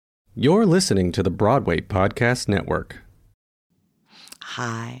You're listening to the Broadway Podcast Network.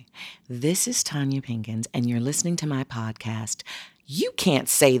 Hi, this is Tanya Pinkins, and you're listening to my podcast, You Can't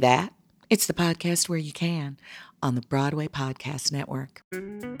Say That. It's the podcast where you can, on the Broadway Podcast Network.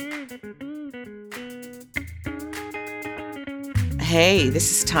 Hey,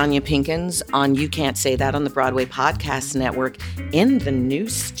 this is Tanya Pinkins on You Can't Say That on the Broadway Podcast Network in the new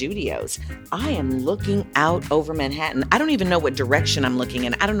studios. I am looking out over Manhattan. I don't even know what direction I'm looking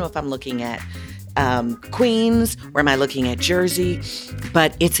in. I don't know if I'm looking at Queens or am I looking at Jersey,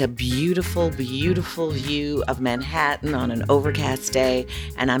 but it's a beautiful, beautiful view of Manhattan on an overcast day,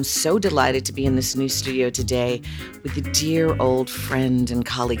 and I'm so delighted to be in this new studio today with a dear old friend and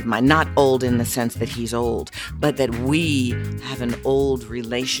colleague of mine. Not old in the sense that he's old, but that we have an old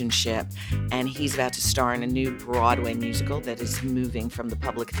relationship, and he's about to star in a new Broadway musical that is moving from the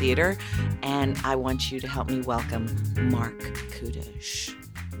Public Theater, and I want you to help me welcome Mark Kudish.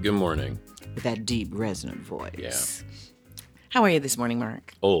 Good morning. With that deep, resonant voice. Yeah. How are you this morning,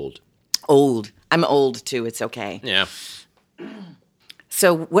 Mark? Old. Old. I'm old, too. It's okay. Yeah.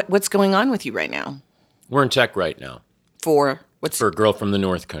 So what's going on with you right now? We're in tech right now. For a girl from the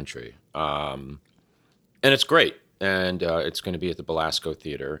North Country. And it's great. And it's going to be at the Belasco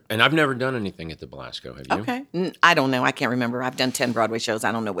Theater. And I've never done anything at the Belasco. Have you? Okay. I don't know. I can't remember. I've done 10 Broadway shows.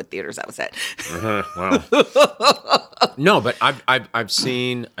 I don't know what theaters I was at. Well. No, but I've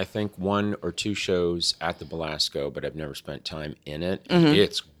seen, I think, 1 or 2 shows at the Belasco, but I've never spent time in it. Mm-hmm.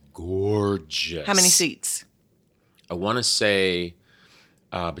 It's gorgeous. How many seats? I want to say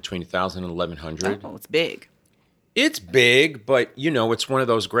between 1,000 and 1,100. Oh, it's big. It's big, but, it's one of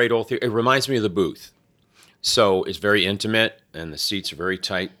those great old theaters. It reminds me of the Booth. So it's very intimate, and the seats are very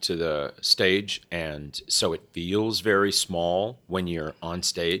tight to the stage, and so it feels very small when you're on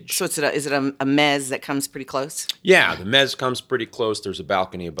stage. So is it a mezz that comes pretty close? Yeah, the mezz comes pretty close. There's a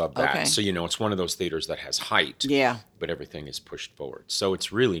balcony above that. Okay. So, it's one of those theaters that has height. Yeah. But everything is pushed forward. So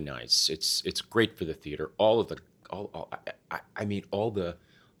it's really nice. It's great for the theater. All the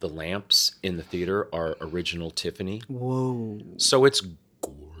lamps in the theater are original Tiffany. Whoa. So it's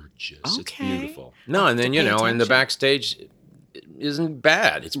gorgeous. Okay. It's beautiful. No, and then, and the backstage isn't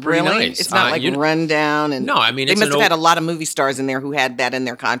bad. It's pretty really? nice. It's not run down and... No, I mean, they must have had a lot of movie stars in there who had that in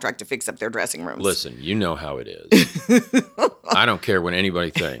their contract to fix up their dressing rooms. Listen, you know how it is. I don't care what anybody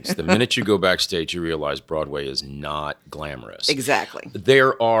thinks. The minute you go backstage, you realize Broadway is not glamorous. Exactly. But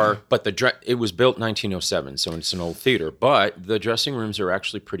it was built in 1907, so it's an old theater, but the dressing rooms are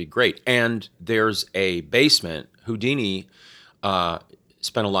actually pretty great. And there's a basement. Houdini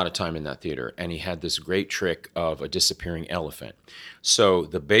spent a lot of time in that theater, and he had this great trick of a disappearing elephant. So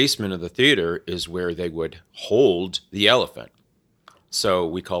the basement of the theater is where they would hold the elephant.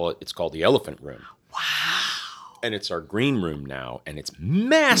 So it's called the Elephant Room. Wow. And it's our green room now, and it's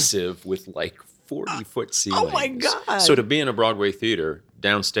massive with 40-foot ceilings. Oh my God. So to be in a Broadway theater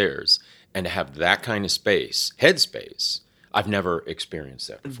downstairs and to have that kind of space, headspace, I've never experienced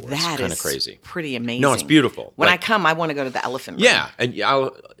that before. It's kind of crazy. Pretty amazing. No, it's beautiful. When I come, I want to go to the Elephant Room. Yeah, and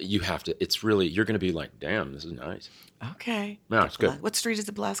you have to. It's really, you're going to be like, damn, this is nice. Okay. No, it's good. What street is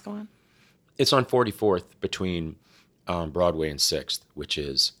the Belasco on? It's on 44th between Broadway and 6th, which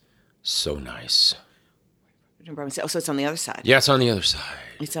is so nice. Oh, so it's on the other side. Yeah, it's on the other side.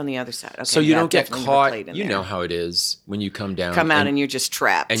 It's on the other side. Okay, so you don't get caught. You know how it is when you come down. Come out and you're just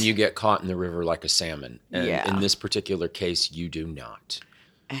trapped. And you get caught in the river like a salmon. And yeah. in this particular case, you do not.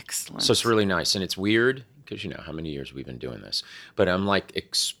 Excellent. So it's really nice. And it's weird because how many years we've been doing this. But I'm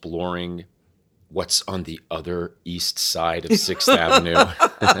exploring what's on the other east side of 6th Avenue.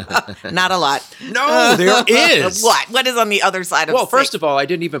 Not a lot. No, there is. What? What is on the other side of 6th? Well, first of all, I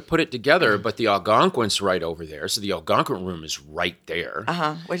didn't even put it together, but the Algonquin's right over there. So the Algonquin room is right there.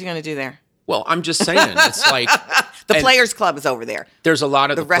 Uh-huh. What are you going to do there? Well, I'm just saying. It's like... the Players Club is over there. There's a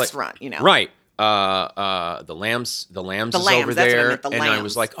lot of... The restaurant, Right. The Lambs is over there. The and Lambs. I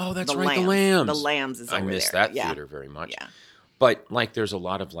was like, oh, that's right, Lambs. the Lambs. The Lambs is over there. I miss that theater very much. Yeah. But there's a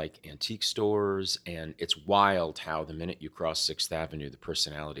lot of antique stores, and it's wild how the minute you cross 6th Avenue, the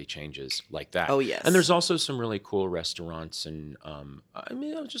personality changes like that. Oh, yes. And there's also some really cool restaurants, and I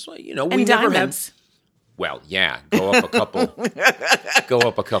was just we and never diamonds. had. Well, yeah, go up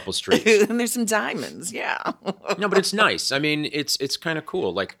a couple streets. And there's some diamonds, yeah. No, but it's nice. I mean, it's kind of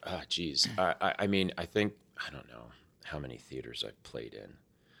cool. I think I don't know how many theaters I've played in,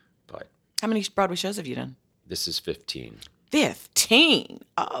 but how many Broadway shows have you done? This is 15. 15.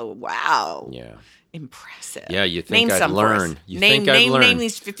 Oh, wow. Yeah. Impressive. Yeah, you think name I'd some learn. Name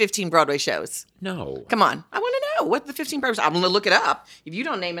these 15 Broadway shows. No. Come on. I want to know what the 15 Broadway shows. I'm going to look it up. If you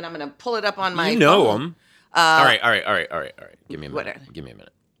don't name it, I'm going to pull it up on my You know phone. them. All right. Give me a minute. Whatever. Give me a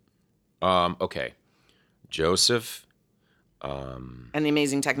minute. Okay. Joseph. And the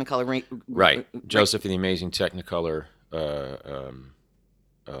Amazing Technicolor. Right. Joseph and the Amazing Technicolor.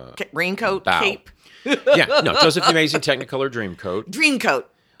 Raincoat, Bow. cape. Yeah. No, Joseph the Amazing Technicolor Dreamcoat. Dreamcoat.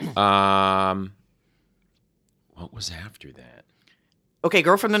 What was after that? Okay,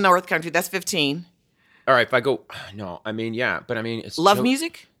 Girl from the North Country. That's 15. All right. If I go, no, I mean, yeah, but I mean, it's Love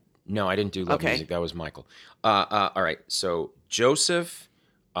Music? No, I didn't do Love Music. That was Michael. All right. So Joseph,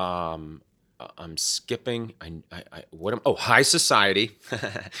 I'm skipping. High Society.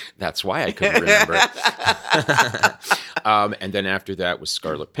 That's why I couldn't remember it. And then after that was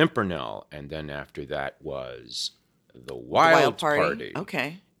Scarlet Pimpernel, and then after that was the Wild Party.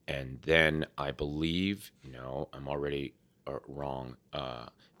 Okay. And then I believe, I'm already wrong. The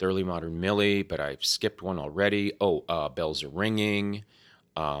Early Modern Millie, but I've skipped one already. Bells Are Ringing.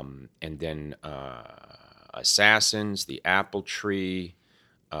 And then Assassins, The Apple Tree,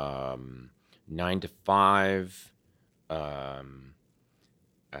 9 to 5.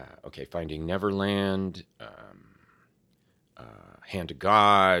 Finding Neverland, Hand to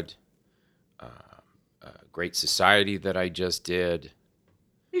God, Great Society that I just did.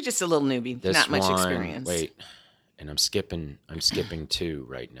 You're just a little newbie, This not much one, experience. Wait, and I'm skipping 2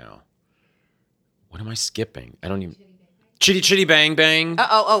 right now. What am I skipping? I don't even. Chitty Chitty Bang Bang.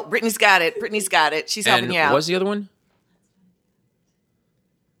 Brittany's got it. Brittany's got it. She's helping And you out. what was the other one?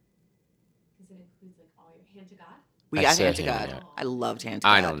 Because it includes like all your Hand to God. We I got said Hand to Hand to God. God. I loved Hand to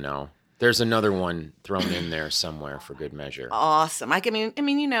God. I don't know. There's another one thrown in there somewhere for good measure. Awesome. I mean,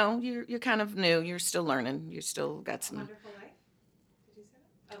 you're kind of new. You're still learning. You still got some. Wonderful Life. Did you say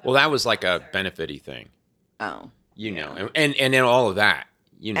that? Well, that was like a benefit-y thing, Oh. and then all of that,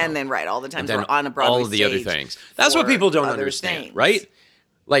 And then all the times and then we're on a Broadway all of the other stage things. That's what for people don't other understand, things. right?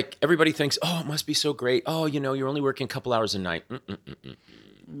 Like everybody thinks, it must be so great. Oh, you're only working a couple hours a night.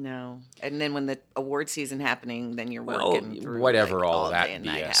 No. And then when the award season happening, then you're working through whatever, all day that and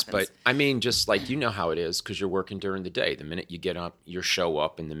night BS. happens. But I mean, just like how it is, because you're working during the day. The minute you get up, you show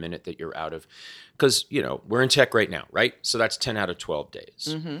up, and the minute that you're out of, because we're in tech right now, right? So that's 10 out of 12 days.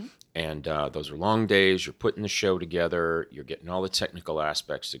 Mm-hmm. And those are long days. You're putting the show together. You're getting all the technical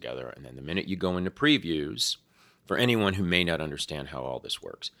aspects together. And then the minute you go into previews, for anyone who may not understand how all this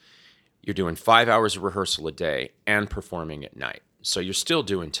works, you're doing 5 hours of rehearsal a day and performing at night. So you're still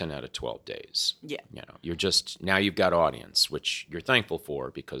doing 10 out of 12 days. Yeah. You're just, now you've got audience, which you're thankful for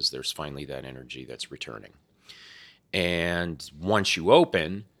because there's finally that energy that's returning. And once you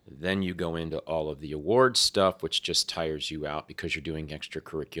open, then you go into all of the award stuff, which just tires you out because you're doing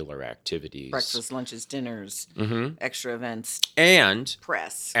extracurricular activities. Breakfast, lunches, dinners, extra events, And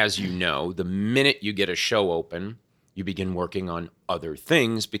press. as you know, the minute you get a show open, you begin working on other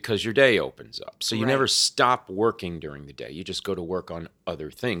things because your day opens up. So you never stop working during the day. You just go to work on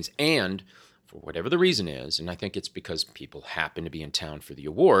other things. And for whatever the reason is, and I think it's because people happen to be in town for the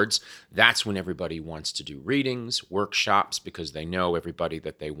awards, that's when everybody wants to do readings, workshops, because they know everybody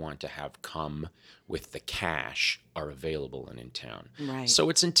that they want to have come with the cash are available and in town. Right. So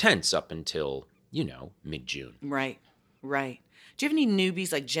it's intense up until, mid-June. Right. Do you have any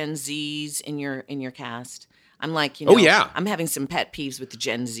newbies like Gen Zs in your cast? I'm like, Oh, yeah. I'm having some pet peeves with the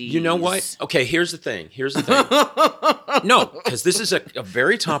Gen Zs. You know what? Okay, here's the thing. No, because this is a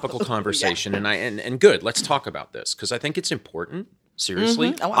very topical conversation, and good. Let's talk about this because I think it's important.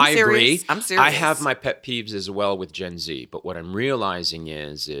 Seriously, Oh, I agree. I'm serious. I have my pet peeves as well with Gen Z, but what I'm realizing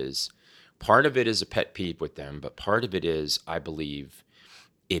is part of it is a pet peeve with them, but part of it is I believe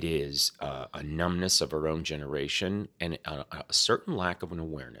it is a numbness of our own generation and a certain lack of an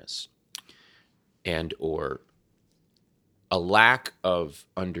awareness, and or a lack of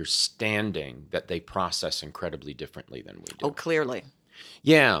understanding that they process incredibly differently than we do. Oh, clearly.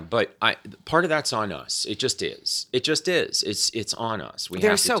 Yeah, but part of that's on us. It just is. It's on us.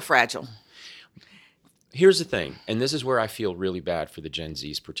 They're so fragile. Here's the thing, and this is where I feel really bad for the Gen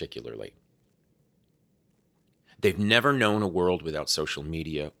Zs particularly. They've never known a world without social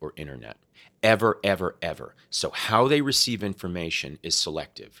media or internet. Ever, ever, ever. So how they receive information is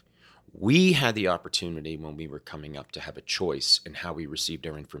selective. We had the opportunity when we were coming up to have a choice in how we received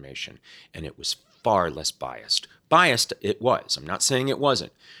our information, and it was far less biased. Biased it was. I'm not saying it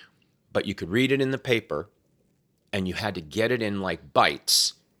wasn't. But you could read it in the paper, and you had to get it in like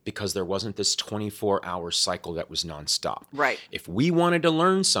bites because there wasn't this 24-hour cycle that was nonstop. Right. If we wanted to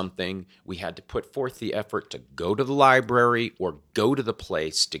learn something, we had to put forth the effort to go to the library or go to the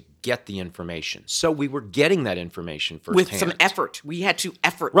place to get the information. So we were getting that information firsthand. With some effort. We had to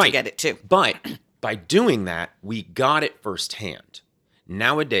effort Right. to get it too. But by doing that, we got it firsthand.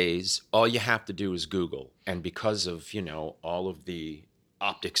 Nowadays, all you have to do is Google. And because of, all of the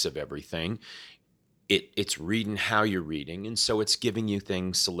optics of everything. It's reading how you're reading, and so it's giving you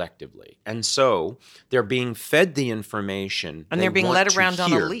things selectively. And so they're being fed the information. And they're being want led to around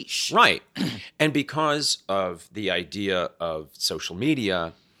on a hear. leash. Right. And because of the idea of social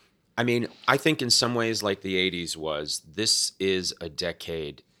media, I mean, I think in some ways, like the 80s was, this is a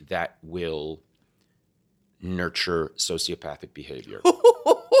decade that will nurture sociopathic behavior.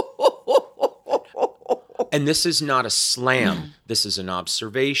 And this is not a slam. This is an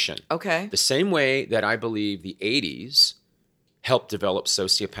observation. Okay. The same way that I believe the 80s helped develop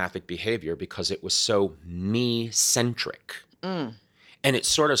sociopathic behavior because it was so me-centric. And it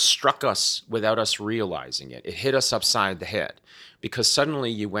sort of struck us without us realizing it. It hit us upside the head because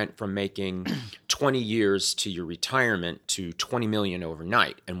suddenly you went from making 20 years to your retirement to 20 million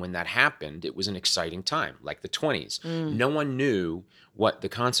overnight. And when that happened, it was an exciting time, like the 20s. No one knew what the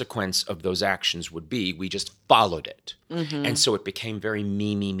consequence of those actions would be. We just followed it. And so it became very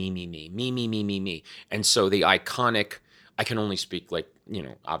me. And so the iconic, I can only speak like,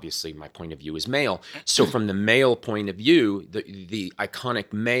 obviously my point of view is male. So from the male point of view, the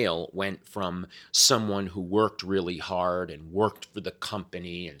iconic male went from someone who worked really hard and worked for the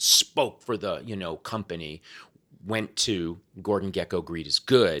company and spoke for the, company, went to Gordon Gekko Greed is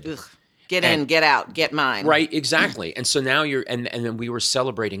good. Ugh. Get in, get out, get mine. Right, exactly. And so now and then we were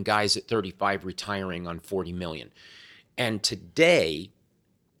celebrating guys at 35 retiring on 40 million. And today,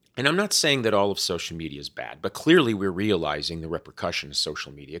 and I'm not saying that all of social media is bad, but clearly we're realizing the repercussion of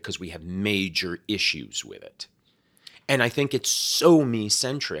social media because we have major issues with it. And I think it's so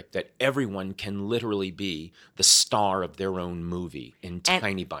me-centric that everyone can literally be the star of their own movie in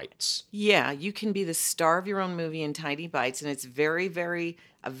tiny bites. Yeah, you can be the star of your own movie in tiny bites, and it's a very, very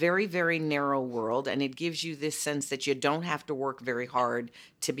narrow world, and it gives you this sense that you don't have to work very hard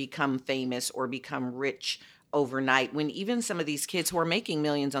to become famous or become rich overnight, when even some of these kids who are making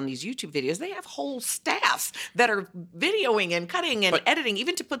millions on these YouTube videos, they have whole staffs that are videoing and cutting and editing,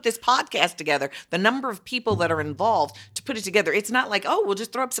 even to put this podcast together. The number of people that are involved to put it together, it's not like, oh, we'll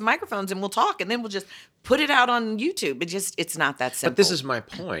just throw up some microphones and we'll talk and then we'll just put it out on YouTube. It's not that simple. But this is my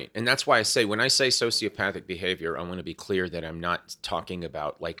point. And that's why I say, when I say sociopathic behavior, I want to be clear that I'm not talking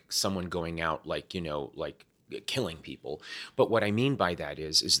about like someone going out like killing people. But what I mean by that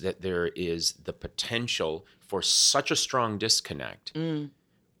is that there is the potential for such a strong disconnect.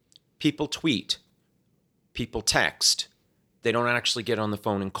 People tweet, people text, they don't actually get on the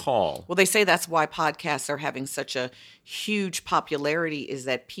phone and call. Well, they say that's why podcasts are having such a huge popularity, is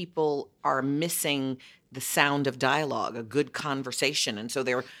that people are missing the sound of dialogue, a good conversation. And so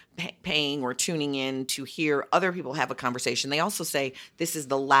they're paying or tuning in to hear other people have a conversation. They also say this is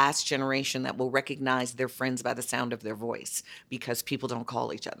the last generation that will recognize their friends by the sound of their voice because people don't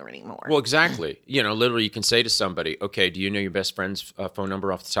call each other anymore. Well, exactly. Literally you can say to somebody, okay, do you know your best friend's phone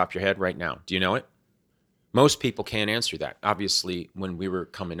number off the top of your head right now? Do you know it? Most people can't answer that. Obviously, when we were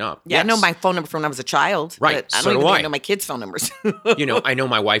coming up. Yeah, yes. I know my phone number from when I was a child. Right. But I don't even know my kids' phone numbers. I know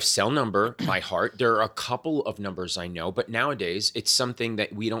my wife's cell number by heart. There are a couple of numbers I know, but nowadays it's something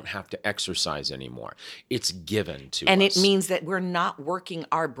that we don't have to exercise anymore. It's given to us. And it means that we're not working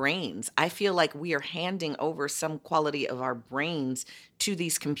our brains. I feel like we are handing over some quality of our brains to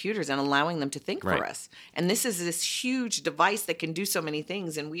these computers and allowing them to think for us. And this is this huge device that can do so many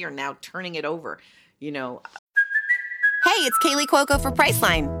things, and we are now turning it over. Hey, it's Kaylee Cuoco for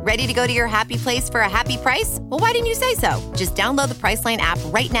Priceline. Ready to go to your happy place for a happy price? Well, why didn't you say so? Just download the Priceline app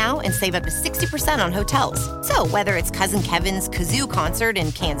right now and save up to 60% on hotels. So whether it's Cousin Kevin's Kazoo Concert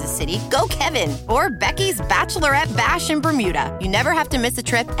in Kansas City, go Kevin, or Becky's Bachelorette Bash in Bermuda, you never have to miss a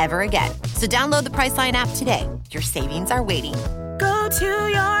trip ever again. So download the Priceline app today. Your savings are waiting. Go to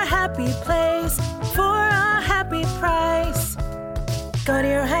your happy place for a happy price. Go to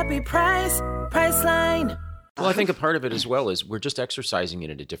your happy price, Priceline. Well, I think a part of it as well is we're just exercising it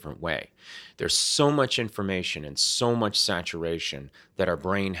in a different way. There's so much information and so much saturation that our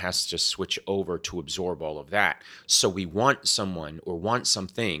brain has to switch over to absorb all of that. So we want someone or want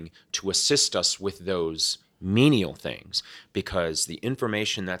something to assist us with those menial things, because the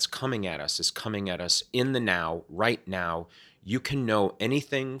information that's coming at us is coming at us in the now, right now. You can know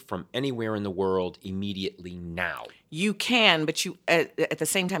anything from anywhere in the world immediately now. You can, but you at the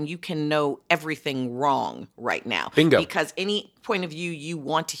same time, you can know everything wrong right now. Bingo. Because any point of view you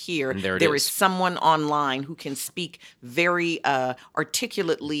want to hear, and there is someone online who can speak very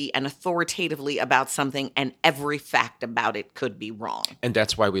articulately and authoritatively about something, and every fact about it could be wrong. And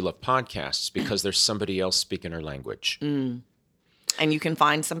that's why we love podcasts, because there's somebody else speaking our language. And you can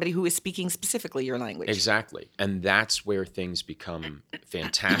find somebody who is speaking specifically your language. Exactly. And that's where things become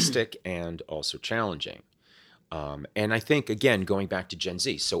fantastic and also challenging. And I think, again, going back to Gen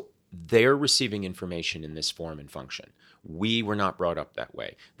Z, so they're receiving information in this form and function. We were not brought up that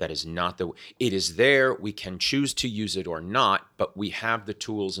way. That is not the way. It is there. We can choose to use it or not, but we have the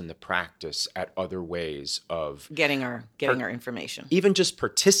tools and the practice at other ways of getting our information. Even just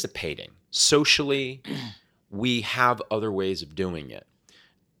participating socially, we have other ways of doing it.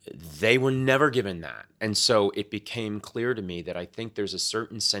 They were never given that. And so it became clear to me that I think there's a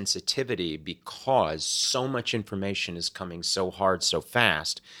certain sensitivity because so much information is coming so hard, so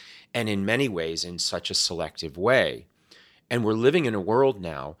fast, and in many ways in such a selective way. And we're living in a world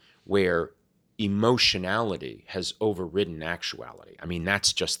now where emotionality has overridden actuality. I mean,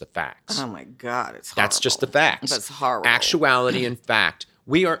 that's just the facts. Oh my God, it's horrible. That's just the facts. That's horrible. Actuality and fact.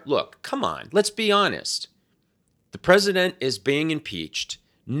 Look, come on, let's be honest. The president is being impeached.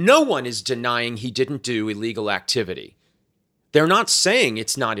 No one is denying he didn't do illegal activity. They're not saying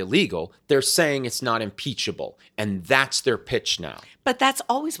it's not illegal. They're saying it's not impeachable. And that's their pitch now. But that's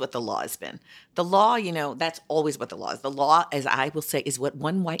always what the law has been. The law, that's always what the law is. The law, as I will say, is what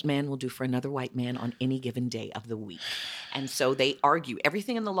one white man will do for another white man on any given day of the week. And so they argue.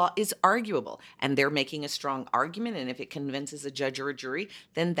 Everything in the law is arguable. And they're making a strong argument. And if it convinces a judge or a jury,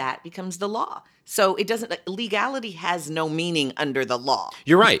 then that becomes the law. So legality has no meaning under the law.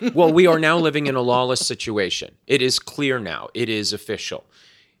 You're right. Well, we are now living in a lawless situation. It is clear now. It is official.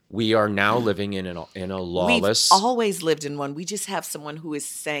 We are now living in a lawless... We've always lived in one. We just have someone who is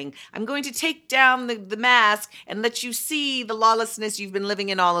saying, I'm going to take down the mask and let you see the lawlessness you've been living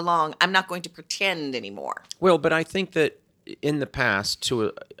in all along. I'm not going to pretend anymore. Well, but I think that in the past,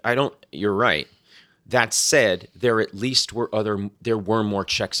 you're right. That said, there at least were more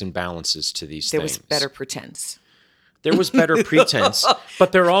checks and balances to these things. There was better pretense. There was better pretense,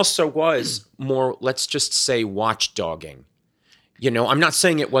 but there also was more, let's just say, watchdogging. I'm not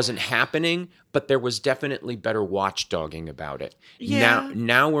saying it wasn't happening, but there was definitely better watchdogging about it. Yeah.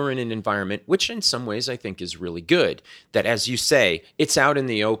 Now we're in an environment, which in some ways I think is really good, that as you say, it's out in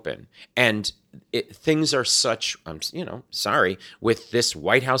the open. And things are such, with this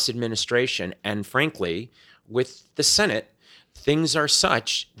White House administration and frankly, with the Senate, things are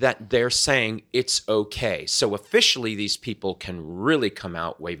such that they're saying it's okay. So officially, these people can really come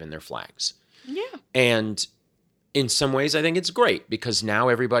out waving their flags. Yeah. And in some ways, I think it's great because now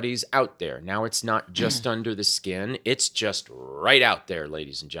everybody's out there. Now it's not just under the skin. It's just right out there,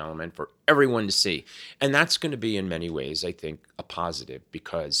 ladies and gentlemen, for everyone to see. And that's going to be, in many ways, I think, a positive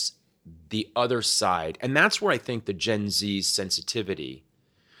because the other side, and that's where I think the Gen Z sensitivity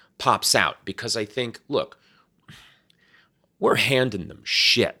pops out because I think, look, we're handing them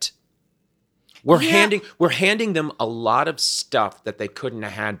shit. We're handing them a lot of stuff that they couldn't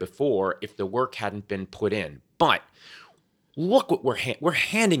have had before if the work hadn't been put in. But look what we're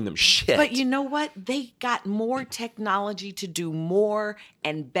handing them shit. But you know what? They got more technology to do more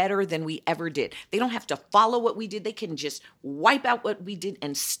and better than we ever did. They don't have to follow what we did. They can just wipe out what we did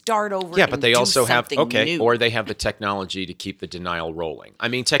and start over. Yeah, but they also have new. or they have the technology to keep the denial rolling. I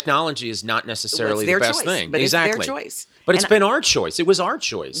mean, technology is not necessarily the best thing. But exactly. It's their choice. But it's been our choice. It was our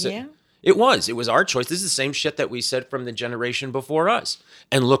choice. Yeah. It was our choice. This is the same shit that we said from the generation before us.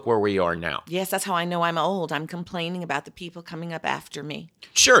 And look where we are now. Yes, that's how I know I'm old. I'm complaining about the people coming up after me.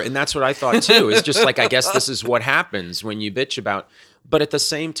 Sure, and that's what I thought too. It's just like, I guess this is what happens when you bitch about. But at the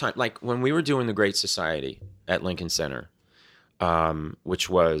same time, like when we were doing the Great Society at Lincoln Center, which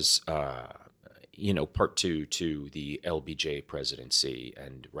was, part 2 to the LBJ presidency.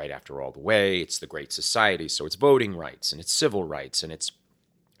 And right after All the Way, it's the Great Society. So it's voting rights and it's civil rights and it's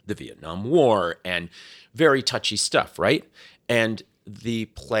the Vietnam War and very touchy stuff, right? And the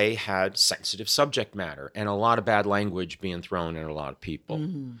play had sensitive subject matter and a lot of bad language being thrown at a lot of people.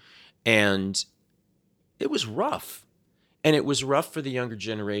 Mm-hmm. And it was rough. And it was rough for the younger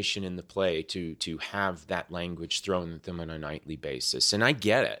generation in the play to have that language thrown at them on a nightly basis. And I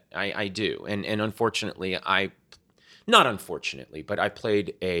get it. I do. And unfortunately, not unfortunately, but I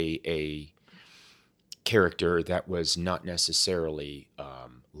played a character that was not necessarily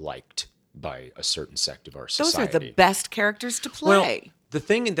liked by a certain sect of our society. Those are the best characters to play. Well, the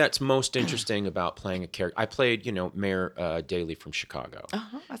thing that's most interesting about playing a character, I played, Mayor Daley from Chicago.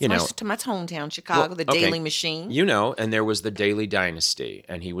 That's my hometown, Chicago, the Daley Machine. And there was the Daley Dynasty,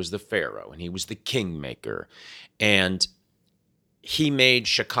 and he was the pharaoh, and he was the kingmaker, and he made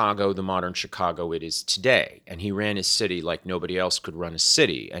Chicago the modern Chicago it is today, and he ran his city like nobody else could run a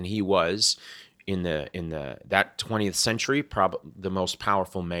city, and he was in that 20th century, probably the most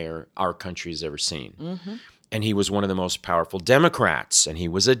powerful mayor our country has ever seen. Mm-hmm. And he was one of the most powerful Democrats, and he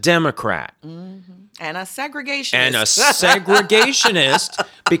was a Democrat. Mm-hmm. And a segregationist.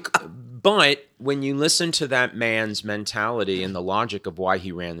 But when you listen to that man's mentality and the logic of why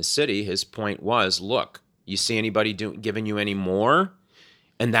he ran the city, his point was, look, you see anybody giving you any more?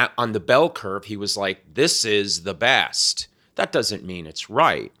 And that on the bell curve, he was like, this is the best. That doesn't mean it's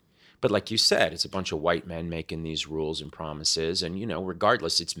right. But like you said, it's a bunch of white men making these rules and promises. And,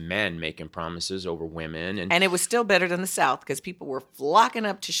 regardless, it's men making promises over women. And it was still better than the South because people were flocking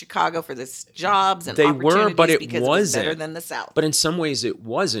up to Chicago for this jobs and they opportunities were, but it because wasn't. it was better than the South. But in some ways it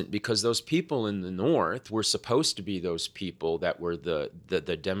wasn't, because those people in the North were supposed to be those people that were the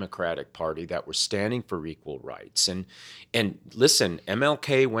Democratic Party that were standing for equal rights. And listen,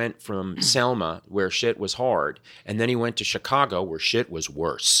 MLK went from Selma, where shit was hard, and then he went to Chicago, where shit was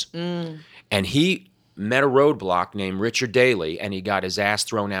worse. And he met a roadblock named Richard Daley, and he got his ass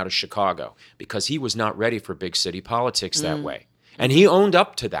thrown out of Chicago because he was not ready for big city politics that way. And he owned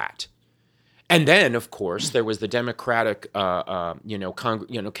up to that. And then, of course, there was the Democratic, convention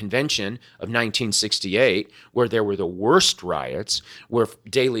of 1968, where there were the worst riots, where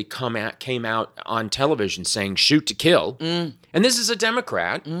Daley came out on television saying "shoot to kill," and this is a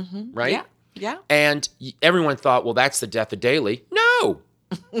Democrat, right? Yeah. And everyone thought, well, that's the death of Daley. No.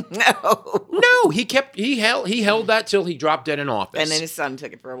 No, he held that till he dropped dead in office. And then his son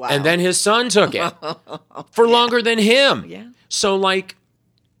took it for a while. And then his son took it for longer than him. Yeah. So,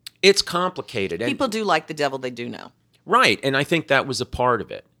 it's complicated. And, people do like the devil they do know. right. And I think that was a part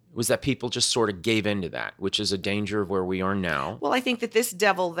of it, was that people just sort of gave into that, which is a danger of where we are now. Well, I think that this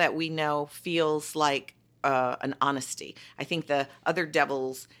devil that we know feels like an honesty. I think the other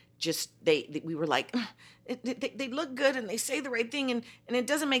devils we were like, they look good and they say the right thing and it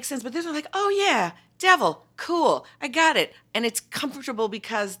doesn't make sense. But this one's like, oh yeah, devil, cool, I got it. And it's comfortable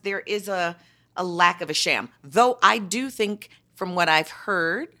because there is a lack of a sham. Though I do think, from what I've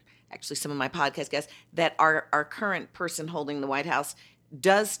heard, actually some of my podcast guests, that our current person holding the White House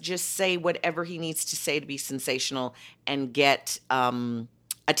does just say whatever he needs to say to be sensational and get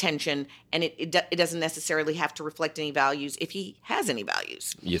attention, and it doesn't necessarily have to reflect any values if he has any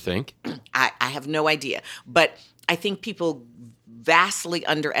values. You think? I have no idea, but I think people vastly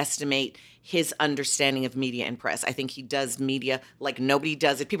underestimate his understanding of media and press. I think he does media like nobody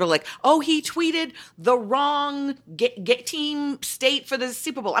does it. People are like, oh, he tweeted the wrong team state for the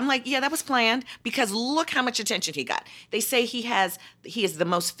Super Bowl. I'm like, yeah, that was planned, because look how much attention he got. They say he is the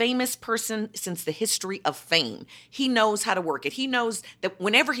most famous person since the history of fame. He knows how to work it. He knows that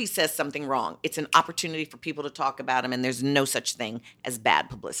whenever he says something wrong, it's an opportunity for people to talk about him, and there's no such thing as bad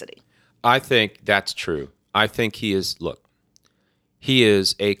publicity. I think that's true. I think he is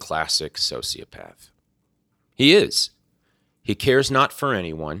a classic sociopath. He is. He cares not for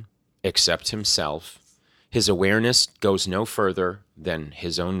anyone except himself. His awareness goes no further than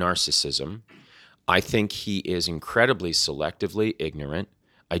his own narcissism. I think he is incredibly selectively ignorant.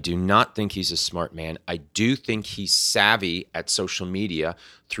 I do not think he's a smart man. I do think he's savvy at social media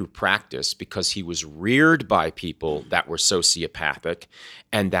through practice, because he was reared by people that were sociopathic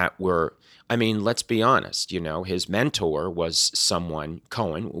and that were, let's be honest, his mentor was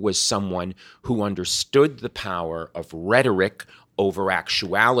Cohen was someone who understood the power of rhetoric over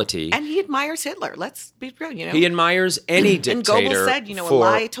actuality. And he admires Hitler. Let's be real, He admires any dictator. And Goebbels said, a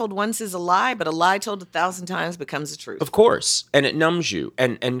lie told once is a lie, but a lie told 1,000 times becomes the truth. Of course. And it numbs you.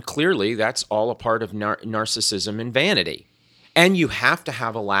 And clearly that's all a part of narcissism and vanity. And you have to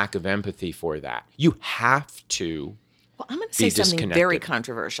have a lack of empathy for that. You have to. Well, I'm going to say something very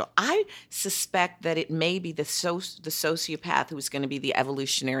controversial. I suspect that it may be the sociopath who's going to be the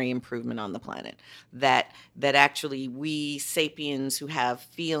evolutionary improvement on the planet. That actually we sapiens who have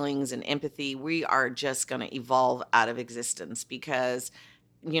feelings and empathy, we are just going to evolve out of existence, because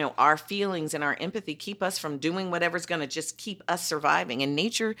our feelings and our empathy keep us from doing whatever's going to just keep us surviving. And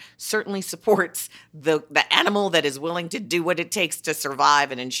nature certainly supports the animal that is willing to do what it takes to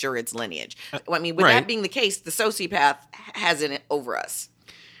survive and ensure its lineage. With that being the case, the sociopath has it over us.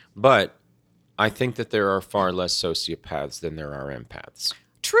 But I think that there are far less sociopaths than there are empaths.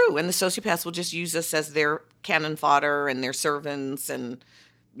 True. And the sociopaths will just use us as their cannon fodder and their servants and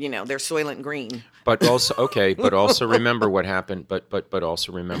they're Soylent Green. But also, but also remember what happened. But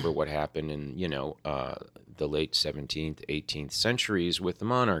also remember what happened in the late 17th, 18th centuries with the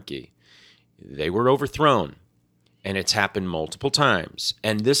monarchy. They were overthrown, and it's happened multiple times.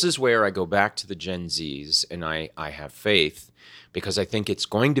 And this is where I go back to the Gen Zs, and I have faith, because I think it's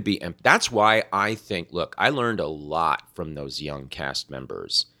going to be. That's why I think. Look, I learned a lot from those young cast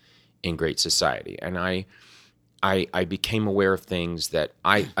members in Great Society, and I became aware of things that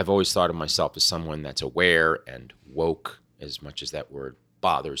I've always thought of myself as someone that's aware and woke, as much as that word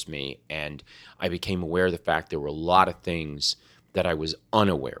bothers me. And I became aware of the fact there were a lot of things that I was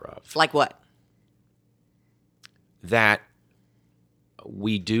unaware of. Like what? that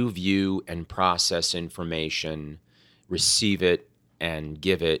we do view and process information, receive it and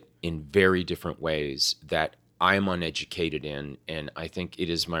give it in very different ways that I'm uneducated in, and I think it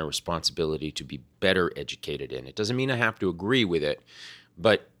is my responsibility to be better educated in. It doesn't mean I have to agree with it,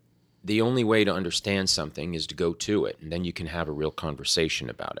 but the only way to understand something is to go to it, and then you can have a real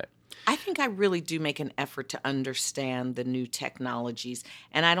conversation about it. I think I really do make an effort to understand the new technologies.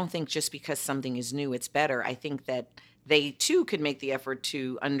 And I don't think just because something is new, it's better. I think that they too could make the effort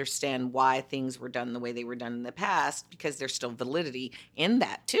to understand why things were done the way they were done in the past, because there's still validity in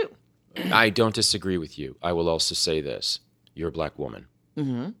that too. I don't disagree with you. I will also say this. You're a black woman.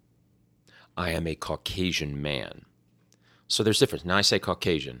 Mm-hmm. I am a Caucasian man. So there's difference. Now I say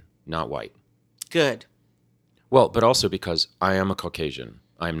Caucasian, not white. Good. Well, but also because I am a Caucasian.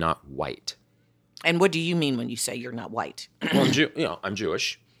 I'm not white. And what do you mean when you say you're not white? Well, I'm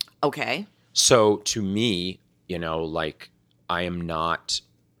Jewish. Okay. So to me, like I am not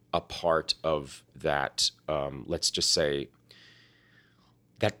a part of that. Let's just say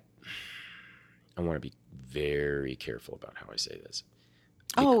that I want to be very careful about how I say this.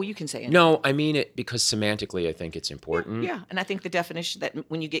 Oh, you can say it. No, I mean it because semantically I think it's important. Yeah, and I think the definition, that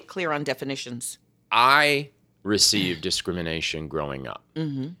when you get clear on definitions. I received discrimination growing up.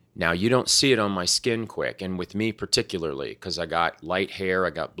 Mm-hmm. Now, you don't see it on my skin quick, and with me particularly, because I got light hair, I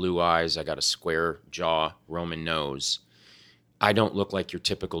got blue eyes, I got a square jaw, Roman nose. I don't look like your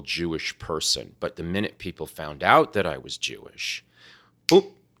typical Jewish person, but the minute people found out that I was Jewish,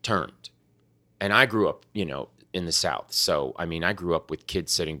 boop, turned. And I grew up, in the South. So, I mean, I grew up with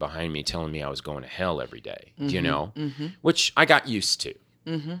kids sitting behind me telling me I was going to hell every day, Mm-hmm. which I got used to.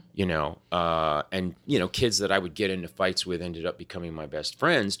 Mm-hmm. And kids that I would get into fights with ended up becoming my best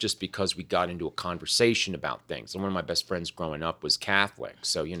friends just because we got into a conversation about things. And one of my best friends growing up was Catholic.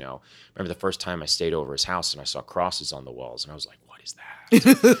 So, remember the first time I stayed over his house and I saw crosses on the walls and I was like, what is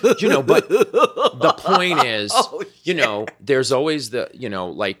that? But the point is, there's always the,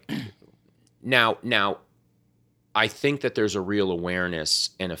 now I think that there's a real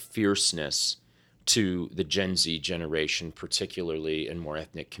awareness and a fierceness to the Gen Z generation, particularly in more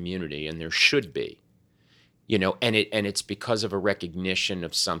ethnic community, and there should be, and it's because of a recognition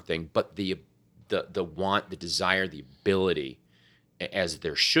of something, but the want, the desire, the ability, as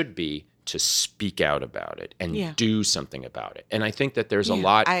there should be, to speak out about it and do something about it. And I think that there's a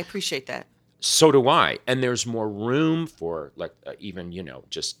lot. I appreciate that. So do I. And there's more room for even,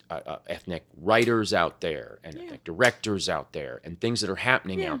 just ethnic writers out there and ethnic directors out there and things that are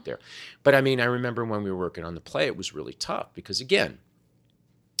happening out there. But I mean, I remember when we were working on the play, it was really tough because, again,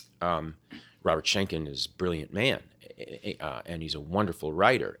 Robert Schenken is a brilliant man and he's a wonderful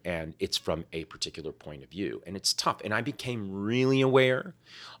writer. And it's from a particular point of view. And it's tough. And I became really aware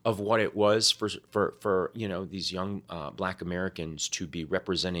of what it was for these young Black Americans to be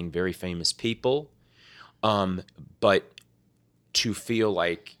representing very famous people, but to feel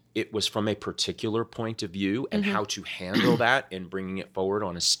like it was from a particular point of view and how to handle that and bringing it forward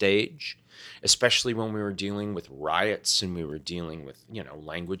on a stage, especially when we were dealing with riots and we were dealing with,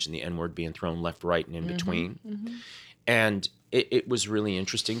 language and the N-word being thrown left, right, and in between. Mm-hmm. And it was really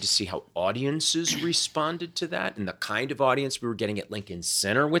interesting to see how audiences responded to that and the kind of audience we were getting at Lincoln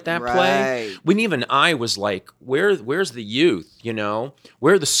Center with that play. When even I was like, where's the youth,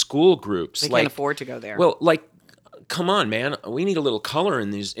 Where are the school groups? They can't afford to go there. Well, come on, man. We need a little color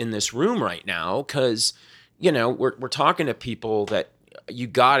in this room right now because, we're talking to people that you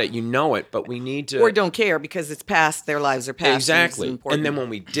got it, but we need to... Or don't care because it's past, their lives are past. Exactly. And then when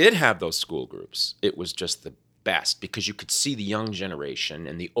we did have those school groups, it was just the best because you could see the young generation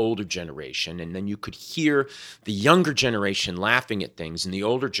and the older generation, and then you could hear the younger generation laughing at things and the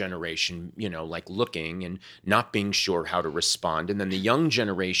older generation, looking and not being sure how to respond, and then the young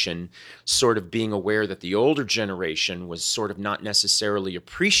generation sort of being aware that the older generation was sort of not necessarily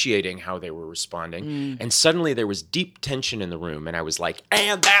appreciating how they were responding, and suddenly there was deep tension in the room, and I was like,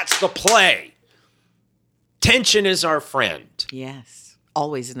 and that's the play. Tension is our friend. Yes.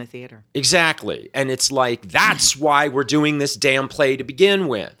 Always in the theater. Exactly. And it's like, that's why we're doing this damn play to begin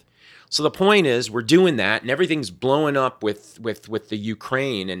with. So the point is, we're doing that, and everything's blowing up with the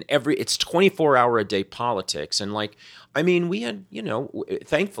Ukraine, and it's 24-hour-a-day politics. And we had,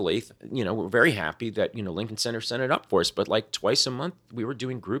 thankfully, we're very happy that, Lincoln Center sent it up for us. But twice a month, we were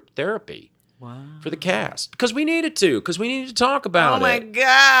doing group therapy for the cast because we needed to talk about it. Oh my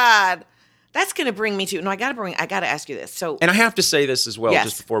God. That's going to bring me to, I got to ask you this. So, and I have to say this as well,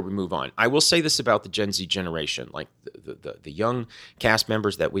 just before we move on. I will say this about the Gen Z generation, the young cast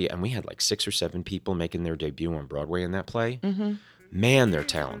members that we had 6 or 7 people making their debut on Broadway in that play. Mm-hmm. Man, they're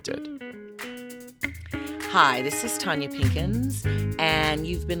talented. Hi, this is Tanya Pinkins, and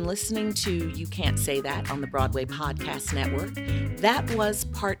you've been listening to You Can't Say That on the Broadway Podcast Network. That was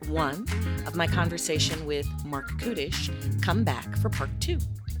part 1 of my conversation with Mark Kudish. Come back for part 2.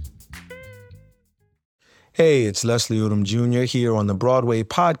 Hey, it's Leslie Odom Jr. here on the Broadway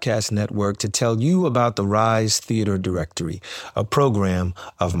Podcast Network to tell you about the Rise Theater Directory, a program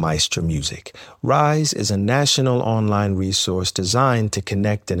of Maestro Music. Rise is a national online resource designed to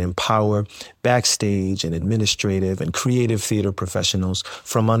connect and empower backstage and administrative and creative theater professionals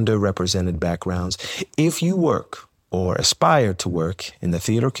from underrepresented backgrounds. If you work or aspire to work in the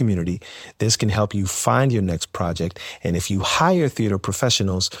theater community, this can help you find your next project. And if you hire theater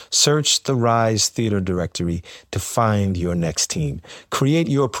professionals, search the Rise Theater Directory to find your next team. Create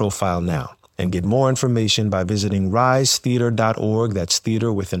your profile now and get more information by visiting risetheater.org. That's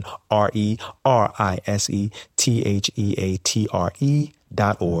theater with an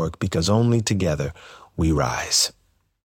RERISETHEATRE.org, because only together we rise.